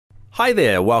Hi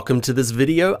there, welcome to this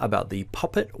video about the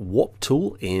Puppet Warp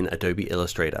tool in Adobe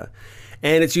Illustrator.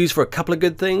 And it's used for a couple of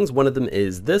good things. One of them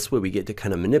is this, where we get to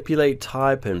kind of manipulate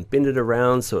type and bend it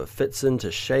around so it fits into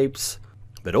shapes,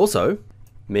 but also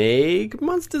make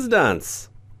monsters dance.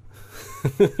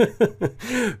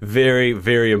 Very,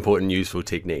 very important, useful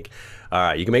technique. All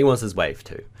right, you can make monsters wave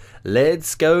too.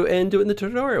 Let's go and do it in the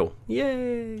tutorial.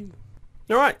 Yay!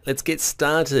 All right, let's get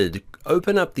started.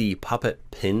 Open up the Puppet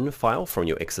pin file from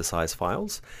your exercise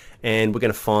files, and we're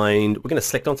going to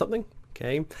select on something.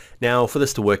 Okay. Now for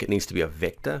this to work, it needs to be a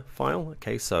vector file.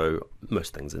 Okay, so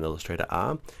most things in Illustrator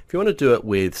are. If you want to do it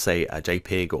with, say, a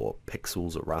JPEG or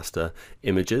pixels or raster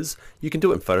images, you can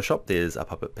do it in Photoshop. There's a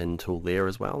Puppet pin tool there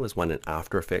as well. There's one in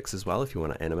After Effects as well if you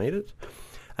want to animate it.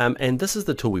 And this is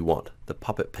the tool we want, the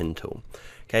Puppet pin tool.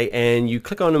 Okay, and you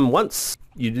click on them once.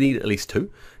 You need at least two.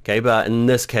 Okay, but in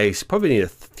this case, probably need a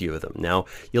few of them. Now,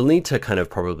 you'll need to kind of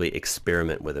probably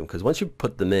experiment with them, because once you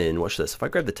put them in, watch this. If I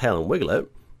grab the tail and wiggle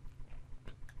it,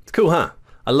 it's cool, huh?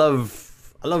 I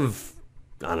love, I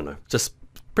don't know, just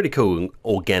pretty cool and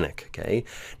organic. Okay,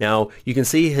 now you can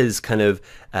see his kind of,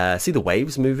 see the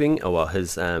waves moving. Oh, well,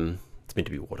 his, it's meant to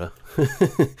be water.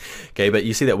 Okay, but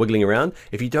you see that wiggling around.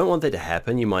 If you don't want that to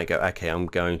happen, you might go, okay, I'm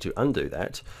going to undo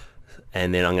that.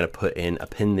 And then I'm going to put in a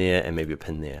pin there and maybe a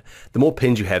pin there. The more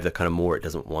pins you have, the kind of more it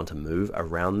doesn't want to move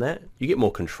around that. You get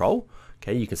more control.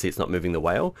 Okay, you can see it's not moving the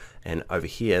whale, and over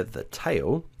here the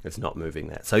tail is not moving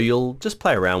that. So you'll just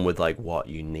play around with like what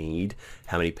you need,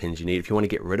 how many pins you need. If you want to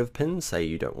get rid of pins, say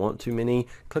you don't want too many,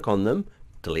 click on them,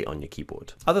 delete on your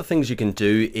keyboard. Other things you can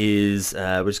do is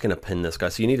we're just going to pin this guy.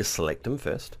 So you need to select him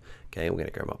first. Okay, we're going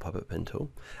to grab my Puppet pin tool.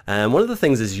 One of the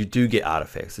things is you do get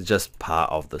artifacts. It's just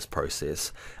part of this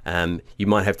process. You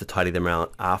might have to tidy them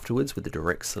out afterwards with the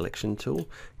direct selection tool.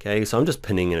 Okay, so I'm just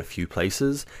pinning in a few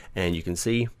places, and you can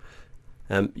see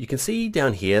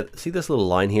down here, see this little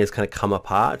line here has kind of come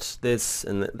apart. That's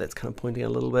kind of pointing a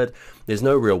little bit. There's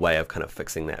no real way of kind of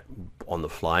fixing that on the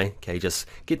fly. Okay, just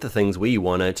get the things where you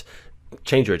want it,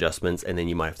 change your adjustments, and then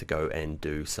you might have to go and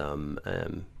do some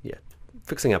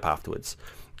fixing up afterwards.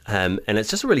 And it's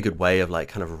just a really good way of like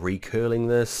kind of recurling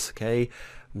this. Okay,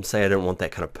 say I don't want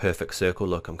that kind of perfect circle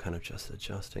look, I'm kind of just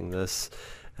adjusting this.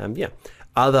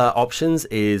 Other options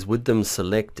is with them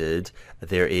selected,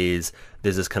 there's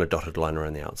this kind of dotted line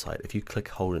around the outside. If you click,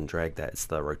 hold and drag that, it's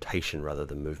the rotation rather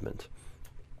than movement.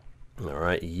 All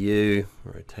right,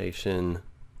 rotation.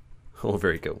 Oh,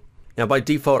 very cool. Now by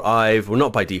default,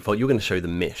 not by default, you're going to show the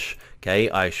mesh. Okay,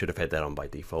 I should have had that on by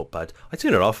default, but I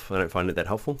turn it off. I don't find it that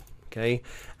helpful. Okay,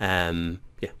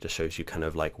 just shows you kind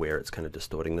of like where it's kind of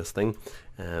distorting this thing.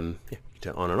 You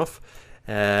turn it on and off.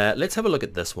 Let's have a look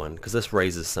at this one, because this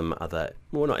raises some other,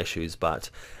 well, not issues, but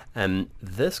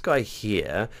this guy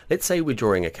here, let's say we're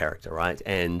drawing a character, right?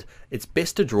 And it's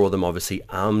best to draw them obviously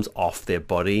arms off their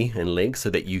body and legs so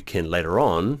that you can later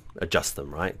on adjust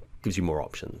them, right? Gives you more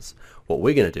options. What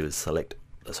we're going to do is select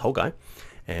this whole guy,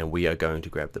 and we are going to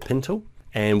grab the pin tool,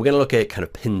 and we're going to look at kind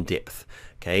of pin depth.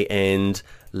 Okay, and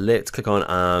let's click on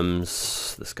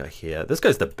arms. This guy here. This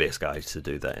guy's the best guy to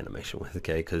do that animation with.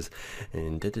 Okay, because okay,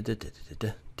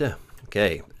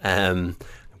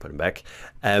 put him back.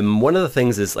 One of the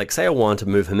things is like, say I want to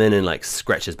move him in and like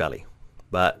scratch his belly,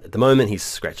 but at the moment he's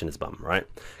scratching his bum, right?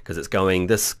 Because it's going,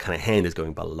 this kind of hand is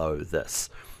going below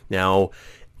this. Now,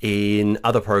 in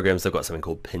other programs, they've got something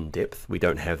called pin depth. We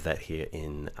don't have that here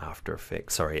in After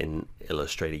Effects, in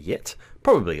Illustrator yet.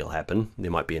 Probably it'll happen. There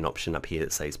might be an option up here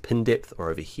that says pin depth, or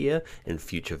over here in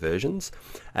future versions.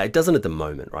 It doesn't at the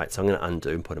moment, right? So I'm going to undo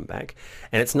and put them back.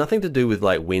 And it's nothing to do with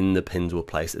like when the pins were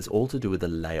placed. It's all to do with the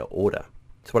layer order.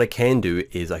 So what I can do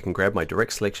is I can grab my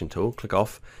direct selection tool, click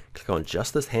on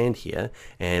just this hand here,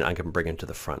 and I can bring him to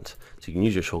the front. So you can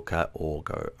use your shortcut or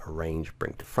go arrange,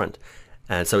 bring to front.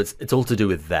 And so it's all to do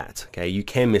with that. Okay, you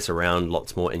can mess around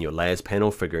lots more in your layers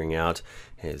panel, figuring out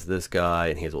here's this guy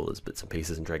and here's all those bits and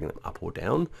pieces and dragging them up or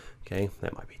down. Okay,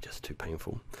 that might be just too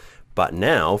painful. But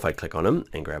now if I click on him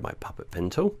and grab my Puppet pin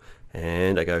tool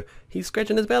and I go, he's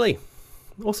scratching his belly.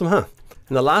 Awesome, huh?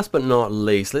 And the last but not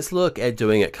least, let's look at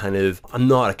doing it kind of, I'm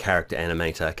not a character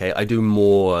animator, okay? I do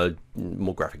more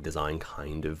graphic design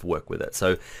kind of work with it.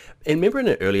 So, and remember in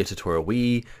an earlier tutorial,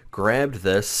 we grabbed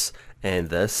this,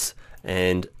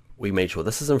 and we made sure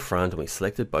this is in front, and we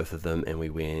selected both of them, and we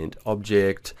went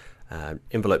object,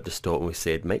 envelope distort, and we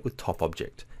said make with top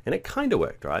object. And it kind of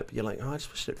worked, right? But you're like, oh, I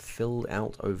just wish it filled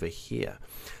out over here.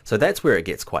 So that's where it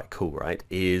gets quite cool, right?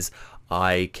 Is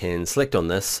I can select on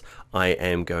this. I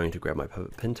am going to grab my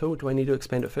Puppet pin tool. Do I need to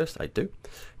expand it first? I do.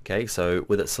 Okay, so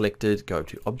with it selected, go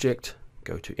to object,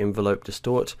 go to envelope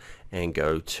distort, and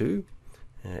go to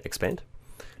expand.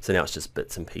 So now it's just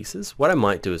bits and pieces. What I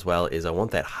might do as well is I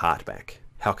want that heart back.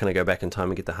 How can I go back in time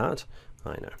and get the heart?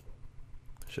 I know.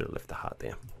 I should have left the heart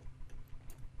there.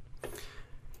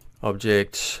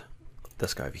 Object,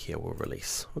 this guy over here will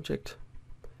release. Object,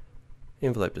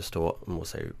 envelope to store, and we'll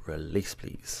say release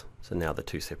please. So now the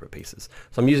two separate pieces.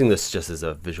 So I'm using this just as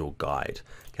a visual guide.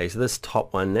 Okay, so this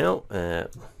top one now, can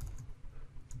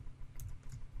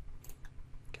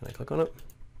I click on it?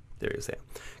 There it is there.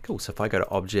 Cool, so if I go to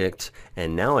object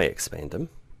and now I expand them,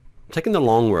 I'm taking the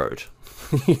long road.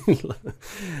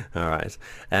 All right,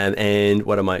 and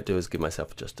what I might do is give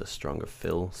myself just a stronger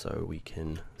fill so we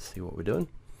can see what we're doing.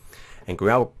 And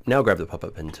now grab the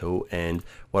pop-up pin tool, and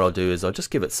what I'll do is I'll just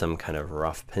give it some kind of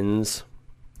rough pins.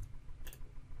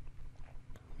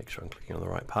 Make sure I'm clicking on the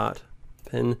right part.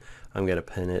 Pin. I'm going to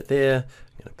pin it there.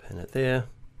 I'm going to pin it there.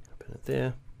 Pin it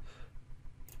there.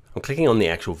 I'm clicking on the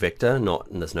actual vector, not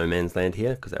in this no man's land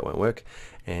here, because that won't work.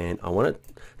 And I want it.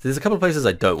 There's a couple of places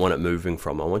I don't want it moving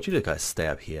from. I want you to guys stay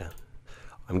up here.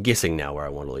 I'm guessing now where I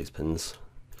want all these pins.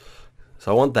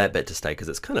 So I want that bit to stay because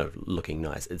it's kind of looking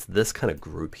nice. It's this kind of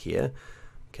group here,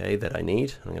 okay, that I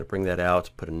need. I'm going to bring that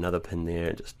out, put another pin there,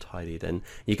 and just tidy it in.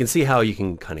 You can see how you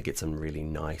can kind of get some really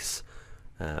nice.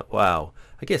 Wow,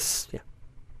 I guess, yeah,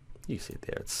 you see it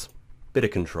there. It's a bit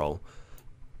of control.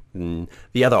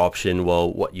 The other option,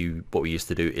 well, what we used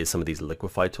to do is some of these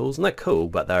liquify tools, and they're cool,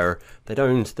 but they're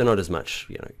not as much.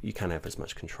 You know, you can't have as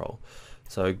much control.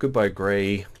 So goodbye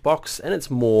gray box, and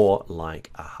it's more like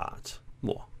a heart,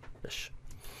 more-ish.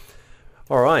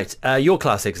 All right, your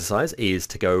class exercise is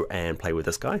to go and play with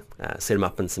this guy, set him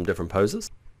up in some different poses.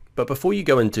 But before you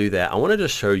go and do that, I wanted to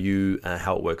show you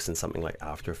how it works in something like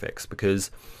After Effects, because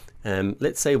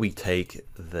let's say we take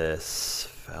this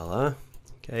fella,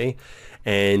 okay,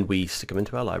 and we stick him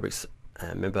into our libraries.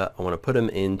 Remember, I want to put him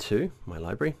into my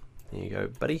library. There you go,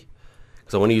 buddy.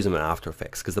 Because I want to use them in After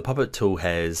Effects, because the puppet tool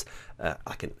has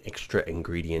like an extra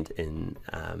ingredient in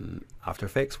After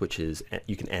Effects, which is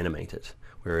you can animate it,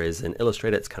 whereas in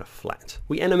Illustrator it's kind of flat.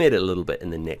 We animate it a little bit in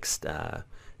the next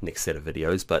set of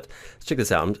videos, but let's check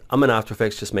this out. I'm in After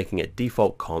Effects, just making it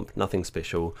default comp, nothing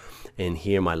special. And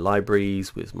here are my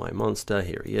libraries with my monster.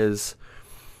 Here he is.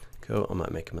 Cool. I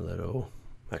might make him a little.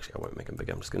 Actually, I won't make him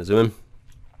bigger. I'm just going to zoom in.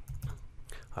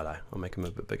 I'll make him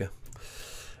a bit bigger.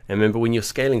 And remember, when you're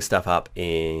scaling stuff up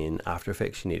in After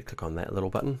Effects, you need to click on that little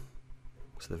button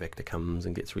so the vector comes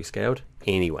and gets rescaled.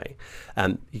 Anyway,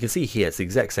 you can see here it's the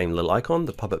exact same little icon,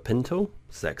 the puppet pin tool,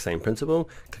 exact same principle.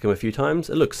 Click them a few times.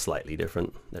 It looks slightly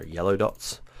different. They're yellow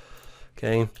dots.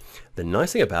 Okay. The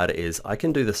nice thing about it is I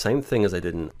can do the same thing as I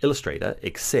did in Illustrator,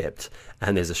 except,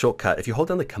 and there's a shortcut. If you hold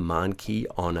down the Command key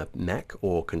on a Mac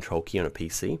or Control key on a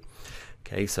PC,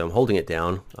 okay, so I'm holding it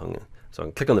down. So I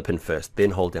can click on the pin first,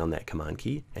 then hold down that Command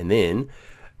key, and then you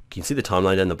can see the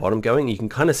timeline down the bottom going. You can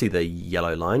kind of see the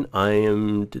yellow line. I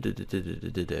am.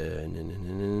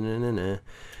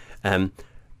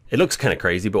 It looks kind of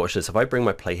crazy, but watch this. If I bring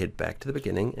my playhead back to the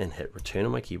beginning and hit return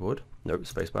on my keyboard, nope,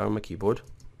 spacebar on my keyboard,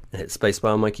 and hit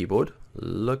spacebar on my keyboard,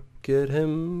 look at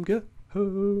him go.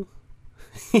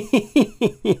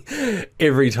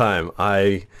 Every time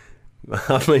I've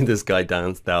made this guy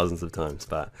dance thousands of times,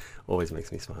 but always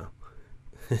makes me smile.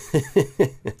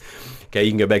 Okay,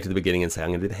 you can go back to the beginning and say I'm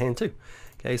going to do the hand too.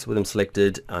 Okay, so with them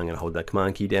selected, I'm going to hold that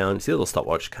Command key down. See the little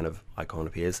stopwatch kind of icon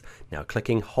appears. Now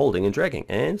clicking, holding, and dragging,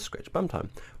 and scratch bum time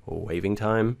or waving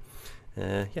time.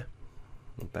 Yeah,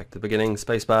 back to the beginning,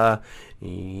 spacebar.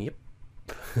 Yep.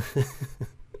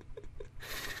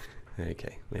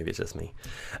 Okay, maybe it's just me.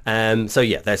 So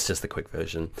yeah, that's just the quick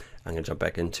version. I'm going to jump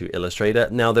back into Illustrator.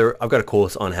 Now I've got a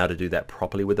course on how to do that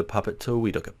properly with the puppet tool.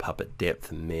 We look at puppet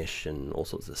depth, mesh, and all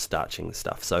sorts of starching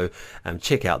stuff. So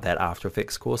check out that After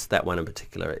Effects course. That one in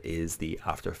particular is the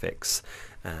After Effects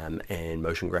and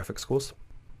motion graphics course.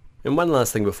 And one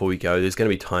last thing before we go, there's going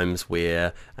to be times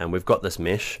where we've got this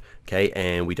mesh, okay,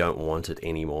 and we don't want it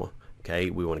anymore.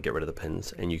 Okay, we want to get rid of the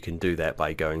pins, and you can do that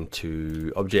by going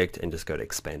to Object and just go to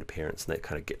Expand Appearance, and that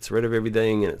kind of gets rid of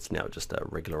everything, and it's now just a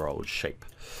regular old shape.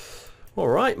 All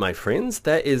right, my friends,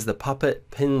 that is the puppet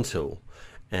pin tool.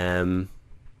 I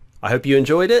hope you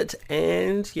enjoyed it,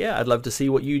 and yeah, I'd love to see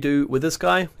what you do with this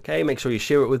guy. Okay, make sure you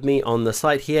share it with me on the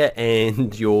site here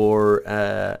and your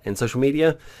and social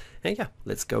media. And yeah,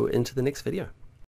 let's go into the next video.